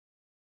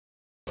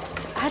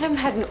Adam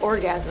had an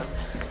orgasm.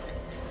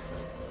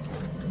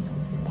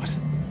 What?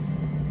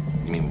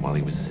 You mean while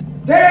he was sitting?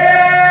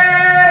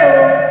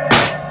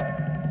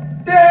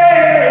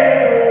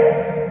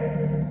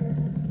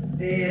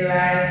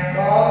 Daylight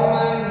come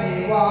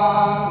and me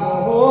want go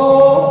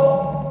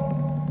home.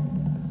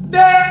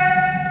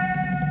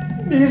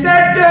 Me say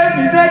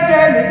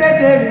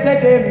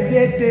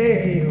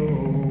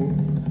oh.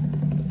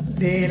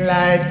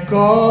 Daylight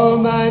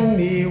come and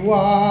me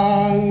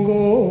want go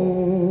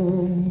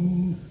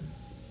home.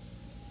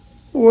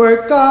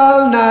 Work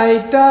all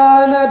night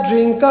and a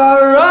drink a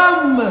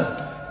rum.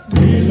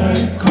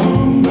 Daylight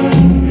come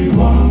and me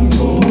want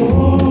go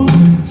home.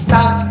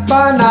 Stack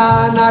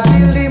banana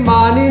till the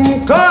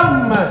morning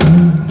come.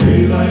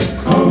 Daylight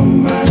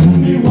come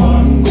and me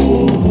want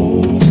go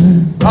home.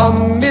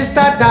 Come,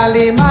 Mr.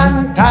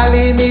 Tallyman,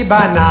 tally me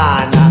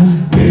banana.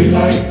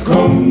 Daylight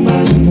come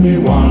and me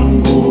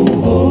want go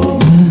home.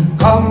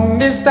 Come,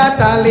 Mr.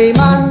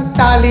 Tallyman,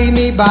 tally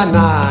me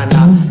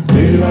banana.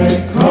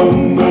 Daylight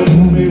come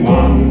and me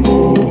want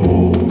go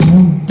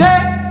home.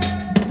 Day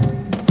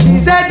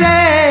is a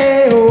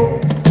day, oh.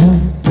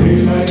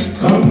 Daylight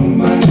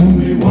come and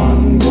me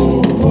want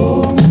go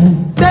home.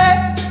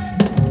 Day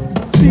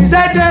is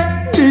a day,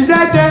 is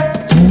a day,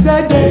 is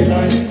a day.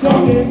 Daylight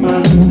come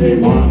and me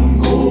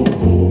want go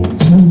home.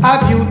 A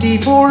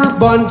beautiful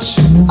bunch,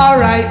 a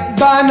ripe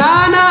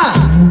banana.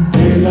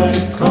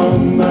 Daylight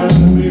come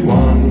and me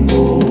want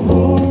go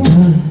home.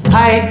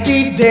 Hide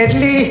the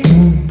deadly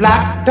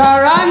black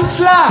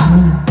tarantula.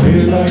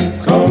 Daylight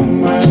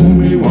come and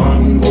me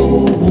want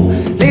go home.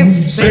 Live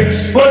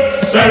 6 foot,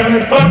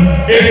 7 foot,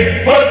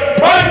 8 foot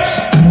bunch.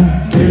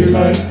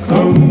 Daylight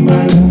come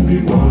and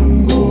me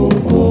want go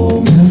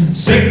home.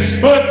 6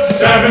 foot,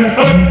 7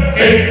 foot,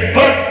 8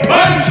 foot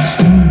bunch.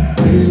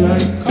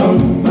 Daylight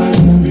come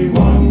and me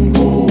want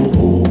go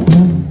home.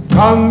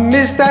 Come,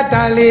 Mr.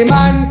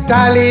 Tallyman,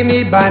 tally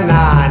me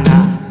banana.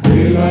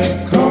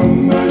 Daylight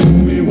come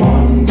and me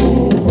want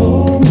go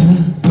home.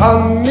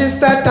 Come,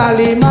 Mr.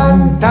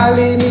 Tallyman,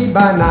 tally me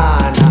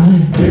banana.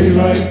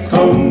 Daylight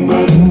come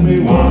and me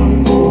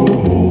want go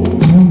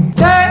home.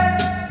 Day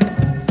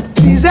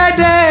is a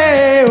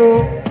day,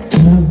 oh.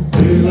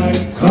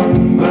 Daylight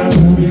come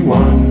and me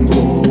want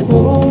go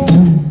home.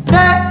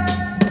 Day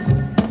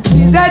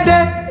is a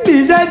day,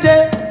 is a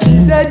day,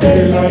 is a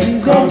day.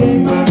 Daylight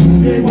come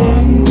and me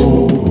want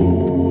go home.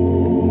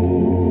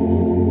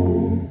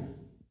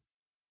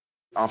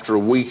 After a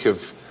week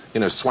of,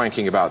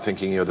 swanking about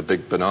thinking you're the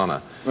big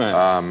banana. Right.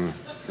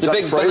 Is the that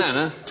big the phrase?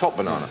 banana? Top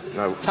banana.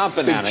 No, Top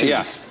banana, big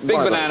yeah. cheese. Big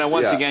One of banana, those,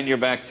 once yeah. again, you're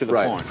back to the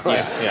Right, porn. right.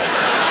 Yes, yeah.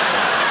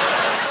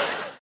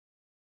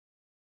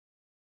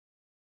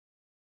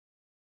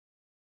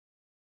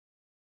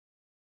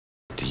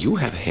 Do you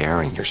have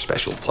hair in your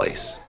special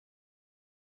place?